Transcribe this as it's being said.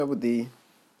Vhuḓi.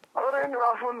 Uri ndi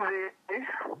vhafunzi.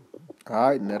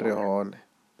 Hayi nṋe ri hone.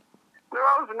 Ndi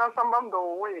vha hu sina samba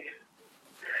nḓowe.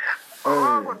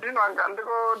 Vha khou dinwa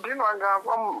nga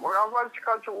hafha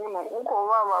tshikha tshiuno u khou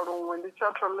vhavha luṅwe ndi tsha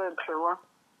toilet wa.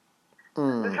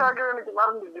 Ndi tsha kiḽiniki vha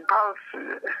ri ndi dziphasi.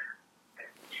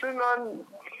 Zwino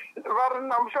vha ri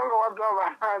na mushonga wa dzavha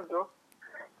nadzo.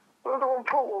 Ndo khou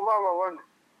pfa u khou vhavha wone.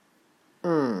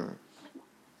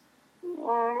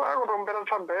 Vha khou tombela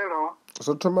thabelo.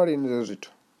 Zwo thoma lini zwe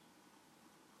zwithu?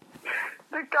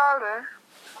 Ndi kale.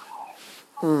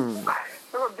 Ndo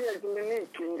khou ḓi ya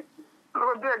kiḽiniki. Ndo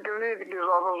khou ḓi ya kiḽiniki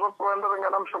zwo fhiwa ndo renga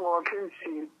na mushonga wa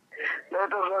K-C. Nda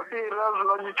ita zwa fhira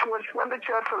zwino tshiṅwe tshifhinga ndi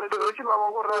tshi ya toilet zwi tshi vhavha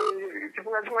ngorali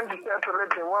tshifhinga tshiṅwe ndi tshi ya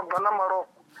toilet wa bva na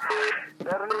malofha.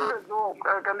 Nda ri ndi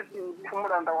fhedza ka ndi tshi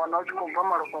phumula nda wana u tshi khou bva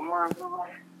malofha manzhi.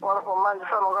 Malofha manzhi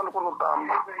sa nonga ndi kona u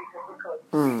tamba.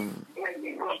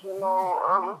 Zwino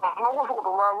khou sokou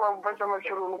tou vha bva tsha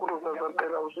matsheloni u khou tou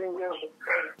zazatela zwinzhi hezwo.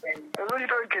 Hezwo tshi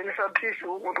tou dzhenisa thishu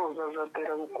u khou tou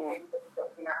zazatela vhukuma.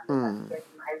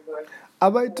 A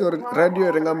vha ita uri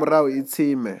radio ri nga murahu i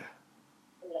tsime.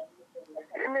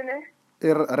 Mini?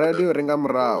 Radio ri nga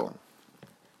murahu.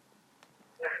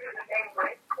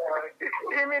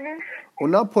 Mini? Hu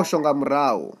na phosho nga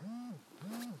murahu.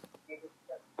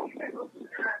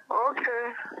 Okay.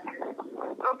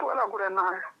 Ndo ṱuwela kule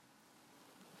naye.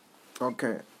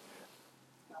 Okay.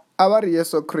 A vha ri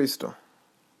Yesu Kristo.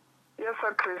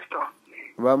 Yesu Kristo.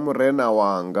 Vha murena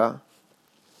wanga.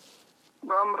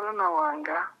 Vha murena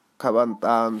wanga. Kha vha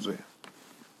nṱanzwe.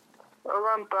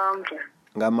 Vha nṱanzwe.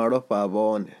 Nga malofha a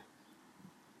vhone.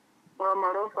 Nga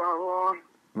malofha a vhone.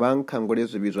 Vha nkhangule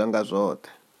zwivhi zwanga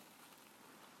zwoṱhe.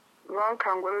 Vha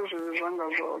nkhangule zwivhi zwanga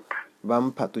zwoṱhe. Vha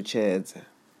mphaṱutshedze.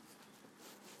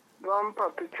 Vha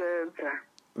mphaṱutshedze.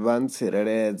 Vha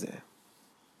ntsireledze.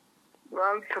 Vha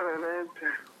ntsireledze.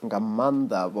 Nga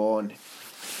maanḓa a vhone.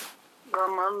 Nga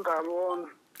maanḓa a vhone.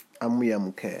 A muya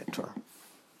mukhethwa.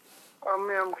 A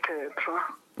muya mukhethwa.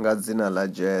 Nga dzina ḽa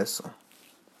Jesu.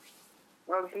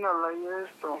 Nga dzina ḽa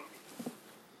Yesu.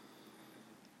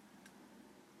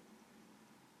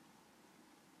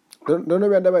 Ndo no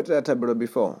vhuya nda vha itela thabelo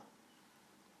before?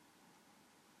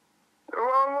 Vho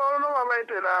vha vha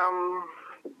itela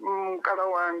mukala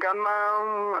wanga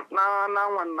na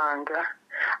ṅwananga.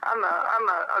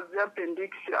 A dzi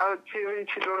appendix a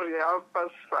tshi tou ri half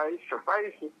past 5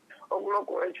 o'clock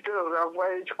a tshi tou ri a vuwa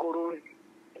ye tshikoloni.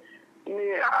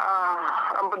 Ni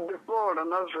a mbo ḓi fhola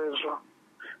na zwezwo.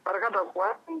 Mara kha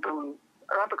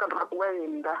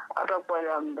takuwaenda a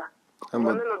takuwayanda.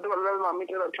 Vhane ḽo ḓuvha ḽa mama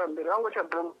itela thabelo ha ngo tsha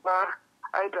dovha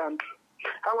a ita nthu.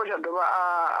 Ha ngo tsha dovha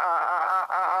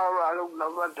a lwala na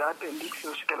vhulwadze ha appendix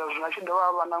u swikela zwino a tshi dovha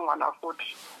a vha na ṅwana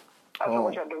futhi. A songo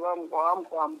tsha dovha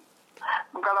mukwama.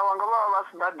 Mukala wanga vha vha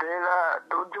sibadela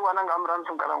ndo ḓi wana nga murahu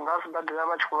mukala wanga a sibadela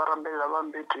vha tshi khou vha rambelela vha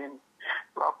mbeteni.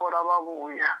 Vha fhola vha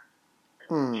vhuya.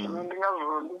 Zwino ndi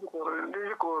ngazwo ndi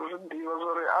tshi khou zwi ḓivha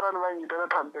zwa uri arali vha nyitela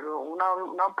thabelo hu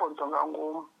na phodzo nga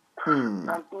ngomu.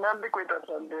 Nṋe ndi khou ita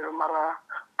thabelo mara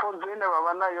phodzo ine vha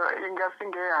vha nayo i nga si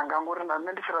ngei hanga ngori na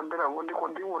nṋe ndi tshi rambelavho ndi khou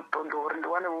ḓi ṱoḓa uri ndi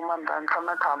wane vho maanḓa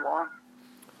na khavho.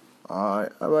 Hayi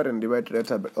a vha ri ndi vha itela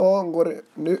thabelo. Ngori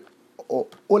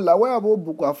u ḽa we a vha o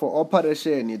bukwa for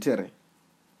operation ithi ri?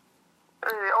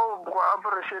 O bukwa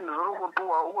operation zwo ri khou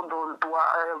ṱuwa u khou ḓo ṱuwa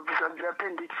bvisa dzi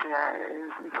appendix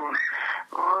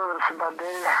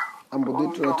sibadela. A mbo ḓi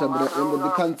itela thabelo, a mbo ḓi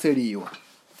khantseliwa.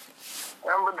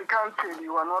 A mbo ḓi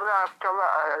khantseliwa na uri a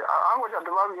ngo tsha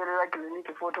dovha vhuyelela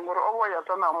kiḽiniki futhi ngori o vho ya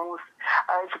sa ṋamusi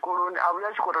a ye tshikoloni a vhuya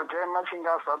a tshi khou tou dzhena tshi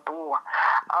nga sa ṱuwa.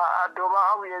 A dovha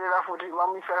a vhuyelela futhi vha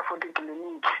mu isa futhi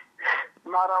kiḽiniki.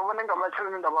 Mara vhone nga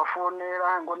matsheloni nda vha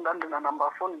founela ngori nda ndi na namba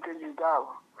phone dzi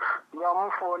dzavho. Vha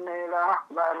mu founela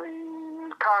vha ri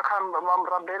kha vha mu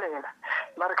rabelela.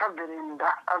 Vha ri kha bvele nnḓa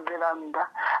a bvela nnḓa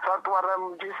ra ṱuwa ra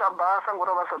mu dzhisa basa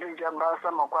ngori vha sathu dzhia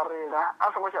basa makwarela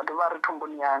a songo tsha dovha a ri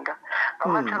thumbuni yanga. Nga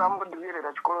matshelo a mbo ḓi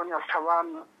vhuyelela tshikoloni a si tsha vha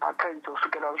na thaidzo u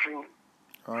swikela zwino.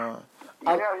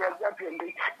 Ya dzi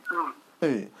appendix.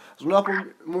 Zwino afho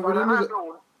muvhilini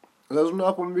zwa zwino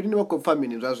afho muvhilini vha khou pfa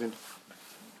mini zwa zwino?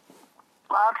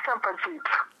 A thi tsha pfa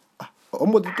tshithu. Ho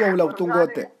mbo ḓi ṱuwa hula vhuṱungu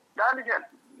hoṱhe?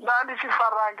 Nda ndi tshi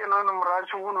fara ngeno murahu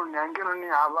tshivhunoni hangenoni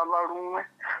ha vha luṅwe.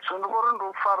 Zwino ndi khou ri ndo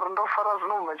fara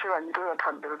zwino u bva tshe vha nyitela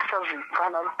thabelo thi tsha zwi pfa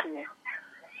na luthihi.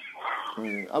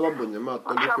 A vha bonye maṱo.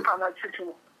 Thi tsha pfa na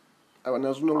tshithu. A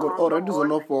na zwino ngori already zwo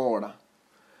no fhola.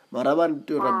 Mara vha ndi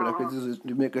tea u rabela fhedzi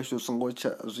ndi make sure songo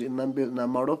tsha zwi na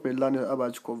malofha eḽani a vha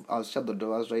tshi khou a si tsha ḓo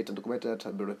dovha zwa ita ndi khou vha itela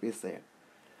thabelo fhedzisela.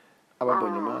 A vha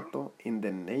bonye maṱo in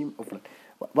the name of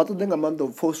vha ṱoḓe nga maanḓa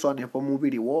u pfha u swa hanefho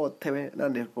muvhili woṱhe na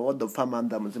hanefho wa ḓo pfha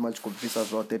maanḓa a mudzimu a tshi khou bvisa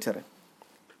zwoṱhe there.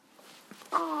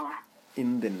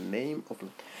 In the name of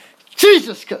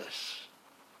Jesus Christ,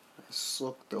 I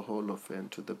soak the whole of her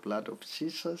into the blood of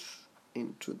Jesus,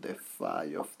 into the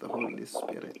fire of the Holy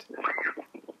Spirit.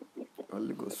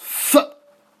 Holy Ghost,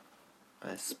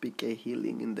 I speak a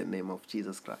healing in the name of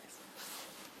Jesus Christ.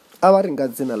 Avari nga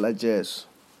dzina la Jesu.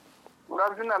 Nga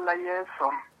dzina la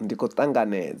Yesu. Ndiko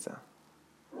tanganedza.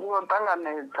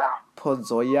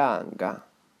 Podzo yanga.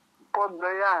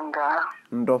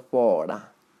 Ndo fhola.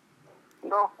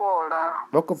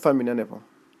 Vako pfa mini hanefho?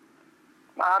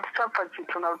 A thi tsha pfa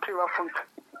tshithu na luthihi vhafunzi.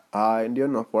 Hai, ndi yo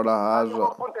no fhola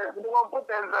hazwo. Ndi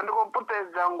khou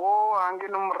putedza ngoho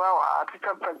hangini murahu a thi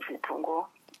tsha pfa tshithu ngoho.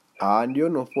 Ndi yo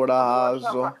no fhola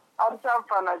hazwo. A thi tsha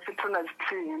pfa na tshithu na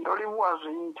tshithihi, ndo livhuwa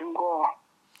zwinzhi ngoho.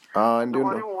 Ndi yo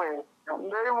no.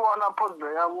 Ndo livhuwa na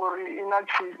podzo ya uri ina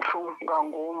tshithu nga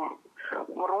ngomu.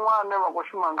 Muruṅwane vha khou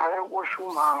shuma ngaye u khou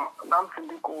shuma na musi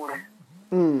ndi kule.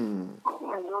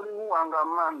 Ndo livhuwa nga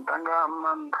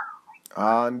maanḓa.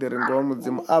 Ndi ri ngoho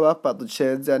Mudzimu a vha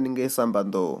fhaṱutshedze haningei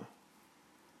Sambandou.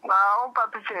 O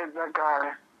fhaṱutshedza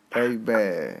kale.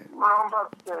 Amen. O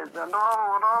fhaṱutshedza. Ndo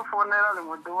founela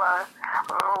ḽiṅwe ḓuvha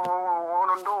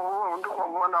ndi khou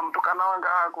vhona mutukana wanga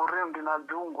a khou ri ndi na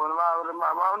dzungu vha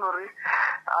vhona uri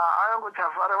a yo ngo tsha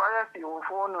fariwa ya siho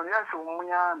founu ya siho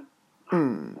munyani.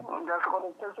 Nda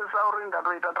sokou pfesesa uri nda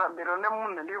tou ita thambiro ne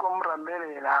muṋe ndi khou mu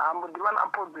rambelela a mbo ḓi vha na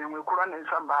podzo iṅwe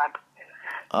khulwanesa badi.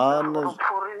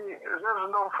 Uri zwezwi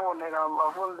ndo founela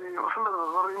vhafunzi u sumbedza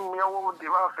uri muya wo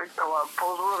ḓivha afekta wa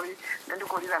phosa uri nṋe ndi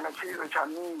khou lila nga tshililo tsha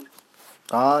mini.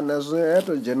 Na zwi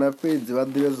heto dzhena fhedzi vha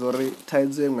ḓivhe zwori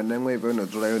thaidzo iṅwe na iṅwe i vha yo no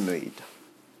dzula yo no ita.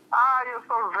 Yo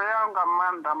solveya nga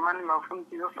maanḓa mani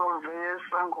vhafunzi yo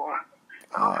solveyesa ngoho.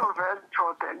 Yo solveya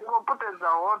tshoṱhe ndi khou putedza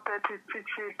hoṱhe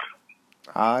tshithu.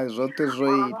 Zwoṱhe zwo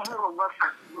ita.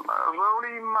 Zwo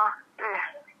lima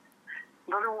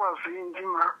ndo livhuwa zwinzhi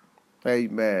ma.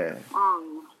 Amen.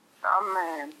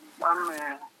 Amen.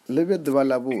 Ḽi vhe ḓuvha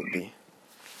ḽavhuḓi.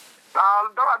 Ḽi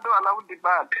ḓo vha ḓuvha ḽavhuḓi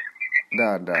badi. Da.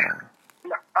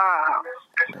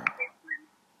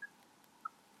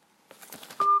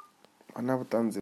 Vha na vhuṱanzi